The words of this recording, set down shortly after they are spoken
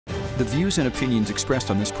The views and opinions expressed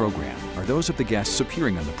on this program are those of the guests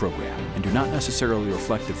appearing on the program and do not necessarily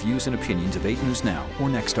reflect the views and opinions of 8 News Now or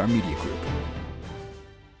Nexstar Media Group.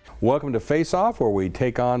 Welcome to Face Off, where we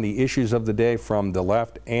take on the issues of the day from the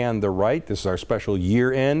left and the right. This is our special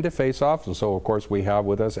year-end Face Off, and so of course we have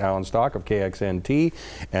with us Alan Stock of KXNT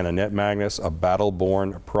and Annette Magnus of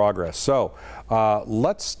Battle-Born Progress. So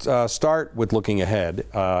let's start with looking ahead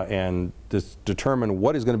and determine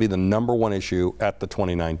what is going to be the #1 issue at the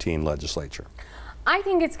 2019 legislature. I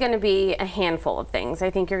think it's going to be a handful of things.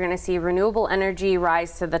 I think you're going to see renewable energy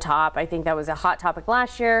rise to the top. I think that was a hot topic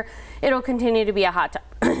last year. It'll continue to be a hot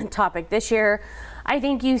topic this year. I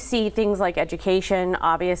think you see things like education,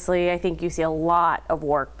 obviously. I think you see a lot of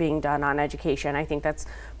work being done on education. I think that's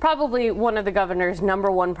probably one of the governor's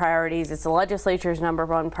 #1 priorities. It's the legislature's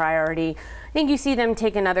 #1 priority. I think you see them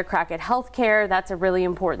take another crack at health care. That's a really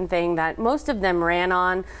important thing that most of them ran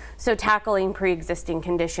on. So tackling pre-existing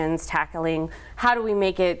conditions, tackling how do we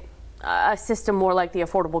make it a system more like the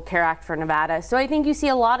Affordable Care Act for Nevada. So I think you see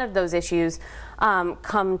a lot of those issues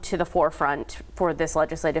come to the forefront for this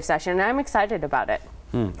legislative session, and I'm excited about it.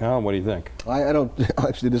 Alan, what do you think? I don't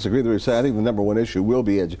actually disagree with what you said. I think the #1 issue will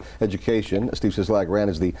be education. Steve Sisolak ran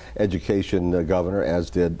as the education governor, as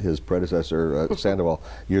did his predecessor, Sandoval,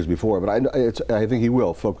 years before. But I think he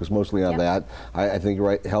will focus mostly on that. I think you're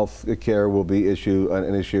right. Health care will be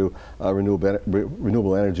an issue.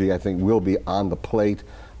 Renewable energy, I think, will be on the plate.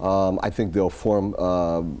 I think they'll form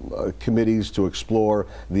committees to explore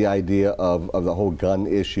the idea of the whole gun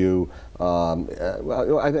issue.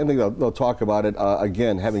 I think they'll talk about it.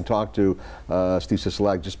 Again, having talked to Steve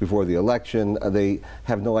Sisolak just before the election, they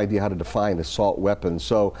have no idea how to define assault weapons.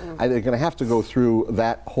 So they're going to have to go through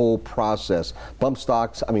that whole process. Bump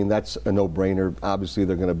stocks, I mean, that's a no-brainer. Obviously,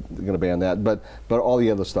 they're going to ban that. But all the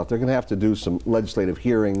other stuff, they're going to have to do some legislative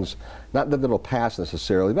hearings. Not that it'll pass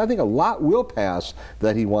necessarily, but I think a lot will pass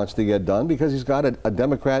that he wants to get done because he's got a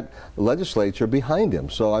Democrat legislature behind him.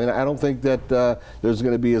 So I mean, I don't think that there's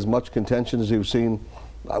going to be as much contention as we've seen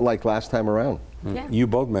like last time around. Yeah. You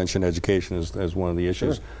both mentioned education as one of the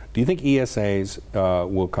issues. Sure. Do you think ESAs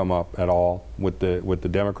will come up at all with the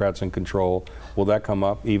Democrats in control? Will that come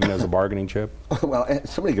up even as a bargaining chip? Well,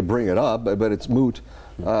 somebody could bring it up, but it's moot.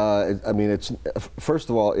 I mean, first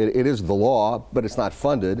of all, it is the law, but it's not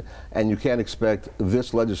funded, and you can't expect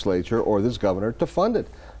this legislature or this governor to fund it.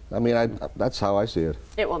 I mean, that's how I see it.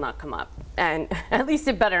 It will not come up, and at least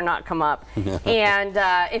it better not come up. And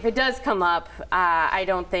if it does come up, I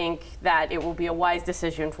don't think that it will be a wise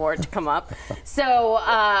decision for it to come up. So,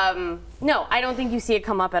 no, I don't think you see it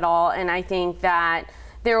come up at all, and I think that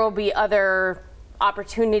there will be other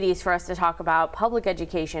opportunities for us to talk about public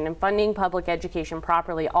education and funding public education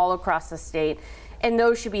properly all across the state. And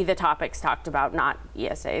those should be the topics talked about, not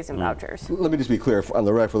ESAs and vouchers. Let me just be clear for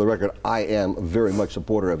the record, I am very much a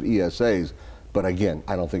supporter of ESAs, but again,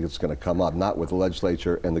 I don't think it's going to come up, not with the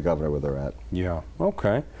legislature and the governor where they're at. Yeah,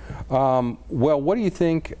 okay. Well, what do you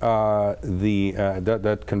think,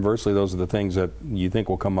 that conversely, those are the things that you think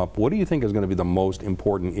will come up. What do you think is going to be the most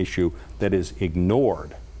important issue that is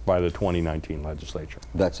ignored by the 2019 legislature?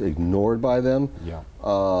 That's ignored by them? Yeah.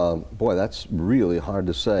 Boy, that's really hard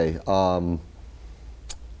to say.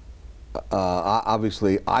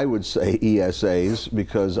 Obviously, I would say ESAs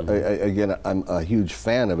because, again, I'm a huge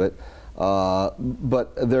fan of it.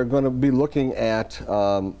 But they're going to be looking at,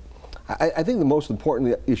 I think the most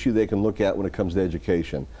important issue they can look at when it comes to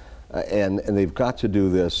education, and they've got to do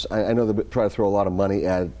this. I know they try to throw a lot of money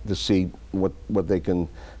at it to see how they can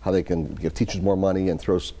give teachers more money and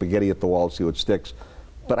throw spaghetti at the wall to see what sticks.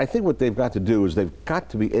 But I think what they've got to do is they've got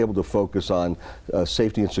to be able to focus on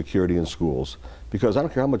safety and security in schools. Because I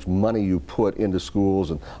don't care how much money you put into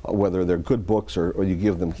schools and whether they're good books or you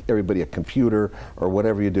give everybody a computer or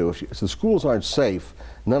whatever you do. If the schools aren't safe,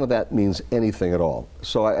 none of that means anything at all.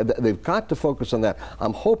 So they've got to focus on that.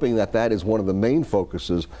 I'm hoping that that is one of the main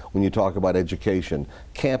focuses when you talk about education.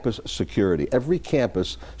 Campus security. Every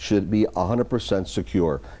campus should be 100%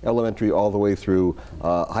 secure. Elementary all the way through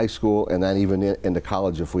high school and then even into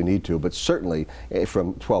college if we need to. But certainly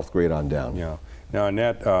from 12th grade on down. Yeah. Now,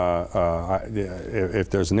 Annette, if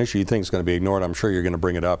there's an issue you think is going to be ignored, I'm sure you're going to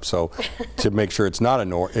bring it up. So, to make sure it's not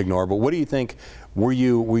ignored. But what do you think? Were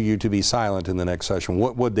you to be silent in the next session?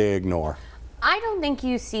 What would they ignore? I don't think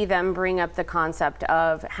you see them bring up the concept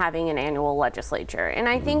of having an annual legislature, and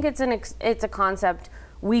I think it's a concept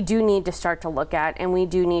we do need to start to look at, and we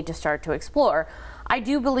do need to start to explore. I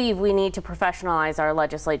do believe we need to professionalize our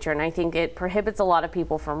legislature, and I think it prohibits a lot of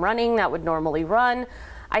people from running that would normally run.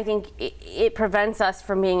 I think it prevents us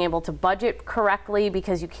from being able to budget correctly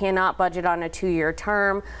because you cannot budget on a 2-year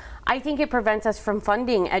term. I think it prevents us from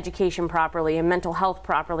funding education properly and mental health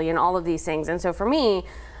properly and all of these things. And so for me,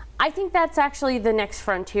 I think that's actually the next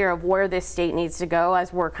frontier of where this state needs to go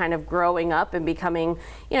as we're kind of growing up and becoming,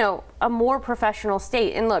 you know, a more professional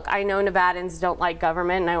state. And look, I know Nevadans don't like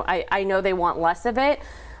government, and I know they want less of it,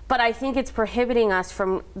 but I think it's prohibiting us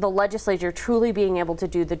from the legislature truly being able to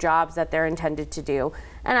do the jobs that they're intended to do.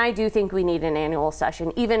 And I do think we need an annual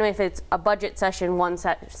session, even if it's a budget session, one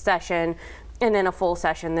session, and then a full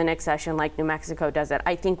session the next session like New Mexico does it.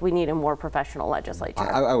 I think we need a more professional legislature.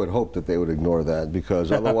 I would hope that they would ignore that,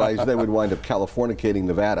 because otherwise they would wind up Californicating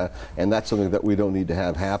Nevada, and that's something that we don't need to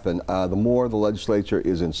have happen. The more the legislature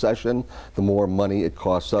is in session, the more money it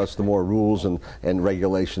costs us, the more rules and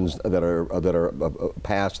regulations that are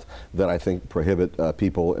passed that I think prohibit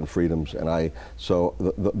people and freedoms. And so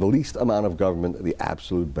the least amount of government, the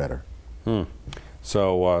absolute better.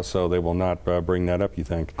 So they will not bring that up, you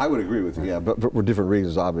think? I would agree with you, yeah, but for different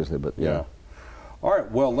reasons, obviously, but yeah. All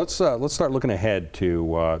right, well, let's start looking ahead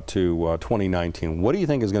to 2019. What do you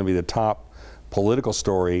think is going to be the top political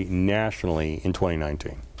story nationally in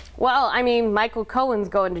 2019? Well, I mean, Michael Cohen's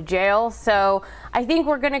going to jail, so I think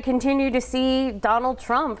we're going to continue to see Donald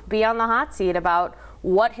Trump be on the hot seat about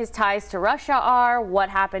what his ties to Russia are, what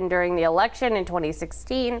happened during the election in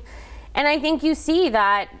 2016. And I think you see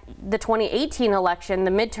that the 2018 election,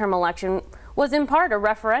 the midterm election, was in part a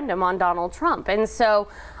referendum on Donald Trump. And so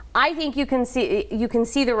I think you can see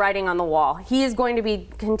the writing on the wall. He is going to be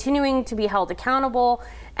continuing to be held accountable,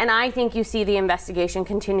 and I think you see the investigation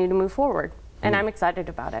continue to move forward. And I'm excited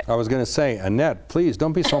about it. I was going to say, Annette, please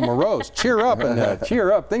don't be so morose. Cheer up, Annette.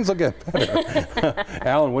 Cheer up. Things will get better.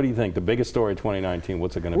 Alan, what do you think? The biggest story of 2019,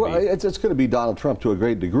 what's it going to be? Well, it's going to be Donald Trump to a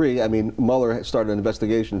great degree. I mean, Mueller started an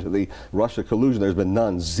investigation to the Russia collusion. There's been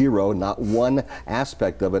none, zero, not one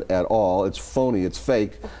aspect of it at all. It's phony, it's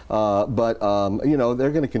fake. But you know,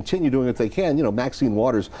 they're going to continue doing what they can. You know, Maxine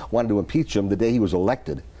Waters wanted to impeach him the day he was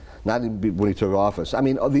elected, not when he took office. I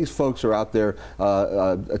mean, these folks are out there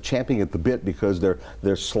champing at the bit because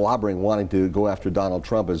they're slobbering, wanting to go after Donald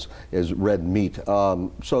Trump as red meat.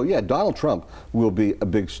 So yeah, Donald Trump will be a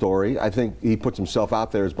big story. I think he puts himself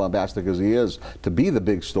out there, as bombastic as he is, to be the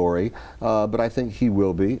big story. But I think he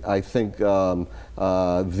will be. I think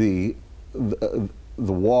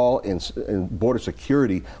the wall and border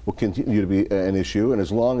security will continue to be an issue, and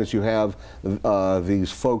as long as you have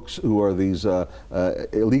these folks who are these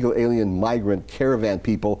illegal alien migrant caravan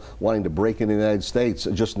people wanting to break into the United States,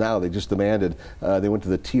 just now they just demanded, they went to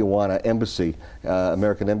the Tijuana embassy,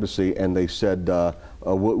 American embassy, and they said,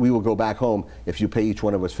 we will go back home if you pay each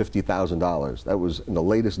one of us $50,000. That was in the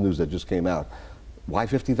latest news that just came out. Why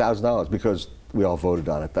 $50,000? Because we all voted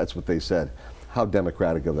on it. That's what they said. How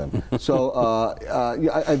democratic of them. So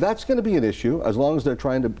that's going to be an issue, as long as they're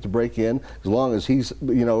trying to break in, as long as he's,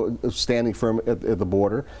 you know, standing firm at the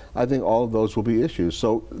border. I think all of those will be issues.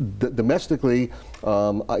 So domestically,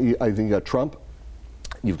 I think Trump.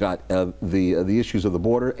 You've got the issues of the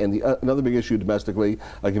border, and another big issue domestically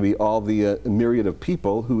can be all the myriad of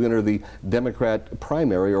people who enter the Democrat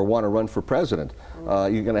primary or want to run for president.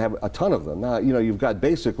 You're going to have a ton of them. Now, you know, you've got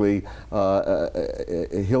basically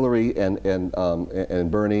Hillary and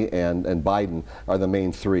Bernie and Biden are the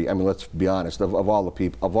main three. I mean, let's be honest. Of all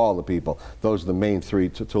the people, those are the main three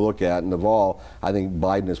to look at. And of all, I think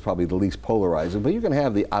Biden is probably the least polarizing. But you're going to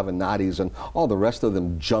have the Avenattis and all the rest of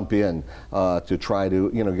them jump in to try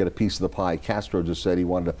to, you know, get a piece of the pie. Castro just said he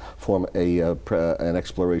wanted to form an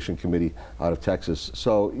exploration committee out of Texas.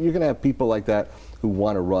 So you're going to have people like that who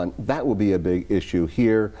want to run. That will be a big issue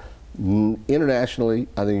here. Internationally,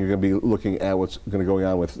 I think you're going to be looking at what's going to go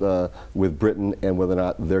on with Britain and whether or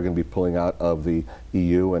not they're going to be pulling out of the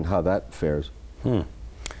EU and how that fares. Let's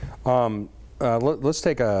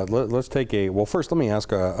take a. Well, first, let me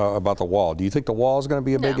ask about the wall. Do you think the wall is going to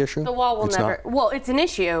be a big issue? The wall will never. Well, it's an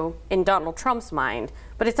issue in Donald Trump's mind,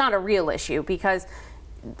 but it's not a real issue because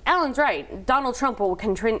Alan's right. Donald Trump will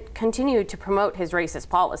continue to promote his racist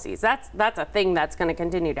policies. That's a thing that's going to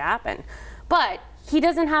continue to happen. But he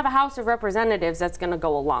doesn't have a House of Representatives that's going to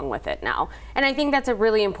go along with it now. And I think that's a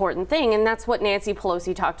really important thing, and that's what Nancy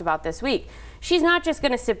Pelosi talked about this week. She's not just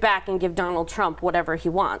going to sit back and give Donald Trump whatever he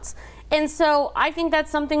wants. And so I think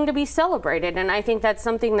that's something to be celebrated, and I think that's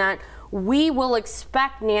something that we will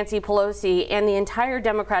expect Nancy Pelosi and the entire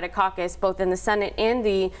Democratic caucus, both in the Senate and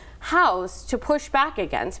the House, to push back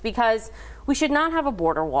against, because we should not have a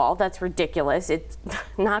border wall. That's ridiculous. It's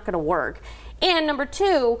not going to work. And number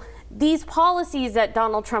two, these policies that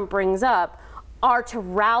Donald Trump brings up are to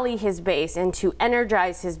rally his base and to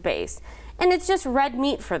energize his base. And it's just red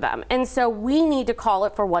meat for them. And so we need to call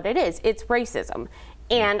it for what it is. It's racism.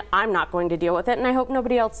 and I'm not going to deal with it, and I hope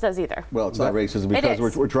nobody else does either. Well, it's not racism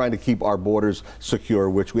because we're trying to keep our borders secure,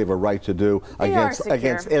 which we have a right to do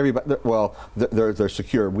against everybody. Well, they're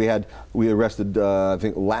secure. We arrested I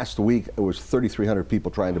think last week it was 3,300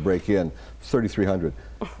 people trying to break in. 3,300.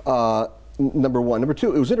 Number one. Number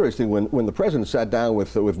two, it was interesting when the president sat down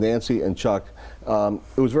with Nancy and Chuck.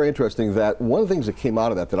 It was very interesting that one of the things that came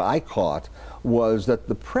out of that I caught was that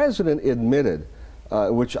the president admitted,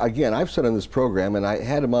 which again I've said on this program, and I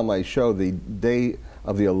had him on my show the day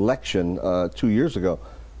of the election 2 years ago,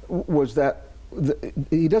 was that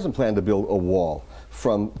he doesn't plan to build a wall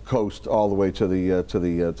from coast all the way to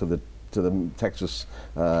the Texas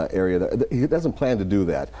area. He doesn't plan to do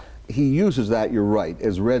that. He uses that, you're right,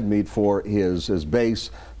 as red meat for his base,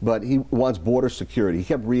 but he wants border security. He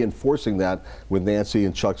kept reinforcing that with Nancy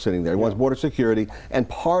and Chuck sitting there. He wants border security, and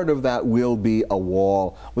part of that will be a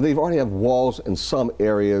wall. Well, they've already have walls in some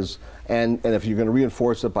areas, and if you're going to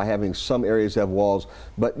reinforce it by having some areas have walls,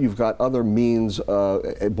 but you've got other means,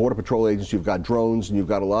 Border Patrol agents, you've got drones, and you've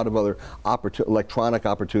got a lot of other electronic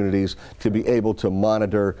opportunities to be able to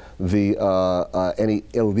monitor the any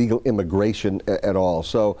illegal immigration at all.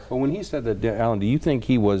 So, but when he said that, Alan, do you think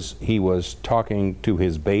he was talking to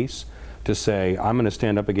his base to say, I'm going to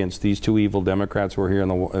stand up against these two evil Democrats who are here in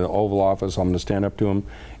the Oval Office, I'm going to stand up to them,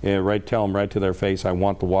 tell them right to their face, I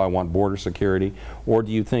want the wall, I want border security? Or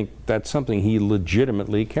do you think that's something he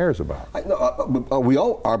legitimately cares about? We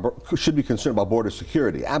all should be concerned about border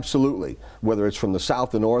security, absolutely. Whether it's from the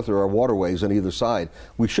south, the north, or our waterways on either side,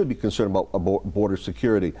 we should be concerned about border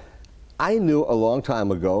security. I knew a long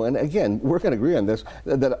time ago, and again, we're going to agree on this,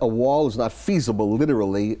 that a wall is not feasible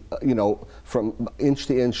literally, from inch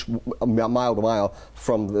to inch, mile to mile,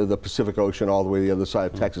 from the Pacific Ocean all the way to the other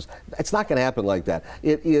side of Texas. It's not going to happen like that.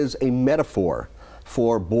 It is a metaphor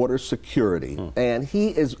for border security. And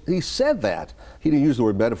he said that. He didn't use the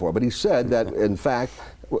word metaphor, but he said that, in fact,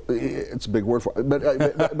 it's a big word for it, but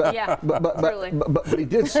he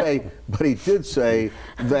did say,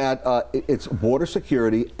 that it's border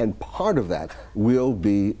security, and part of that will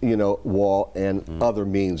be, wall and other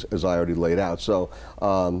means, as I already laid out. So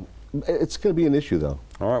it's going to be an issue, though.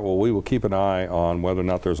 All right. Well, we will keep an eye on whether or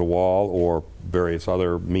not there's a wall or various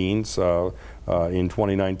other means in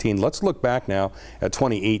 2019. Let's look back now at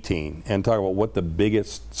 2018 and talk about what the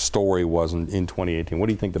biggest story was in 2018. What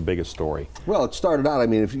do you think the biggest story? Well, it started out, I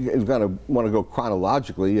mean, if you're going to want to go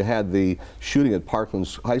chronologically, you had the shooting at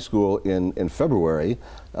Parkland High School in February,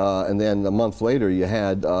 and then a month later you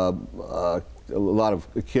had a lot of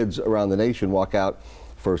kids around the nation walk out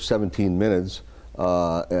for 17 minutes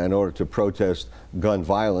in order to protest gun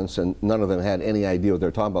violence, and none of them had any idea what they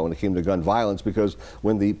were talking about when it came to gun violence, because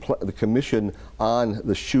when the commission on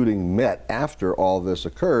the shooting met after all this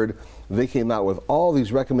occurred, they came out with all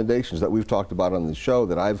these recommendations that we've talked about on the show,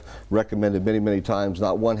 that I've recommended many, many times.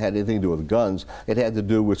 Not one had anything to do with guns. It had to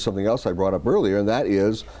do with something else I brought up earlier, and that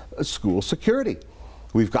is school security.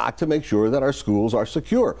 We've got to make sure that our schools are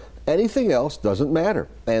secure. Anything else doesn't matter.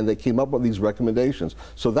 And they came up with these recommendations.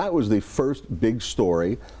 So that was the first big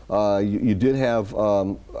story. You did have, I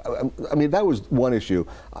mean, that was one issue.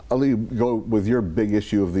 I'll let you go with your big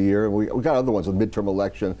issue of the year. We got other ones, the midterm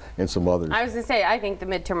election and some others. I was going to say, I think the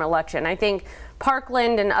midterm election. I think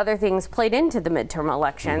Parkland and other things played into the midterm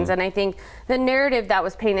elections. And I think the narrative that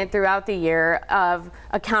was painted throughout the year of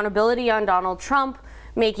accountability on Donald Trump,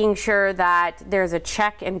 making sure that there's a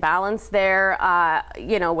check and balance there,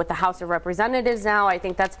 with the House of Representatives now. I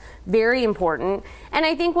think that's very important. And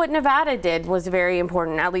I think what Nevada did was very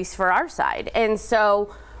important, at least for our side. And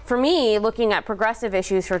so for me, looking at progressive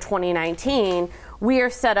issues for 2019, we are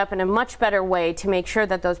set up in a much better way to make sure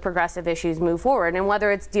that those progressive issues move forward. And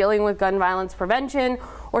whether it's dealing with gun violence prevention,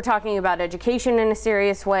 or talking about education in a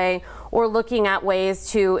serious way, or looking at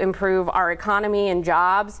ways to improve our economy and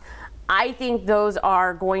jobs, I think those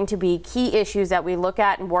are going to be key issues that we look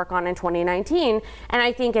at and work on in 2019. And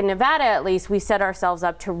I think in Nevada, at least, we set ourselves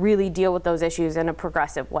up to really deal with those issues in a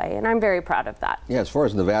progressive way. And I'm very proud of that. Yeah, as far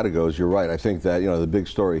as Nevada goes, you're right. I think that, the big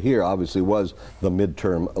story here obviously was the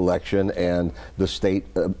midterm election and the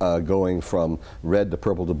state going from red to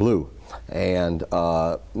purple to blue. And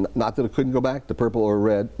not that it couldn't go back to purple or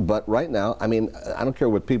red, but right now, I mean, I don't care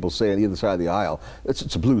what people say on either side of the aisle.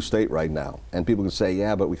 It's a blue state right now. And people can say,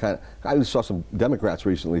 yeah, but I just saw some Democrats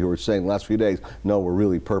recently who were saying the last few days, no, we're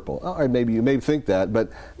really purple. All right, maybe you may think that,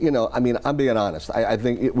 but, I mean, I'm being honest. I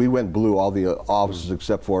think we went blue, all the offices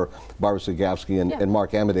except for Barbara Sagafsky and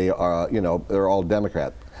Mark Amodei are, they're all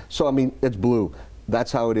Democrat. So, I mean, it's blue.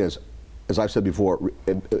 That's how it is. As I've said before,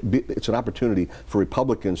 it's an opportunity for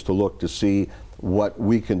Republicans to look to see what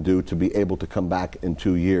we can do to be able to come back in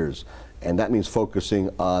 2 years. and that means focusing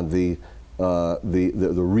on the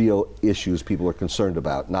real issues people are concerned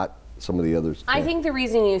about, not some of the others. I think the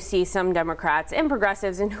reason you see some Democrats and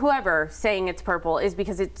progressives and whoever saying it's purple is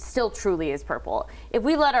because it still truly is purple. If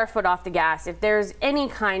we let our foot off the gas, if there's any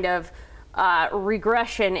kind of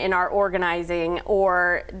regression in our organizing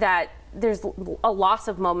or that there's a loss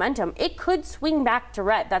of momentum, it could swing back to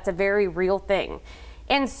red. That's a very real thing.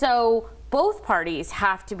 And so both parties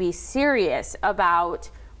have to be serious about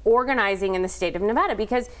organizing in the state of Nevada,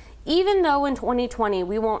 because even though in 2020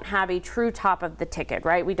 we won't have a true top of the ticket,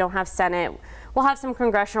 right? We don't have Senate, we'll have some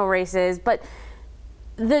congressional races, but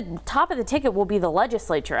the top of the ticket will be the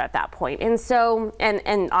legislature at that point. And so,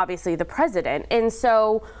 and obviously the president. And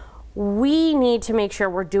so we need to make sure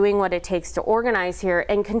we're doing what it takes to organize here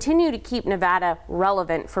and continue to keep Nevada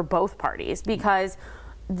relevant for both parties, because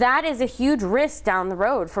that is a huge risk down the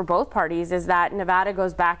road for both parties, is that Nevada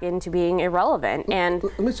goes back into being irrelevant. And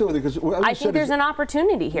let me say one thing, because I think there's an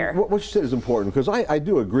opportunity here. What you said is important, because I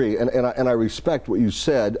do agree, and I respect what you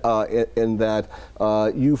said in that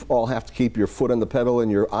you all have to keep your foot on the pedal and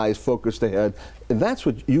your eyes focused ahead. And that's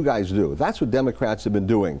what you guys do. That's what Democrats have been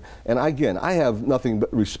doing. And again, I have nothing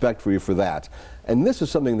but respect for you for that. And this is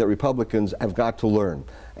something that Republicans have got to learn.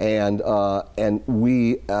 And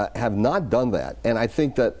we have not done that. And I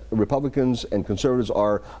think that Republicans and conservatives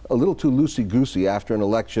are a little too loosey-goosey after an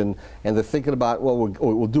election, and they're thinking about, well,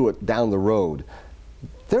 we'll do it down the road.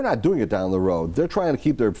 They're not doing it down the road. They're trying to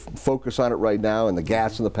keep their focus on it right now, and the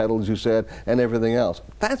gas and the pedal, as you said, and everything else.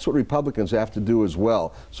 That's what Republicans have to do as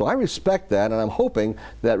well. So I respect that, and I'm hoping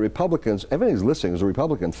that Republicans, everybody's listening as a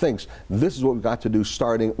Republican, thinks this is what we've got to do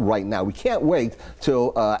starting right now. We can't wait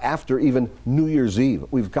till after even New Year's Eve.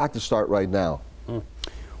 We've got to start right now.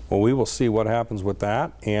 Well, we will see what happens with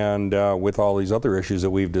that, and with all these other issues that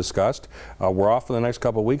we've discussed. We're off for the next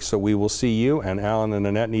couple of weeks, so we will see you. And Alan and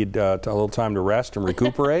Annette need a little time to rest and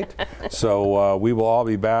recuperate. So we will all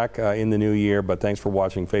be back in the new year. But thanks for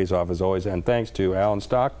watching Face Off as always, and thanks to Alan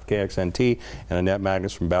Stock, KXNT, and Annette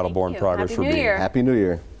Magnus from Battle Born Progress for being here. Happy New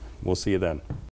Year. We'll see you then.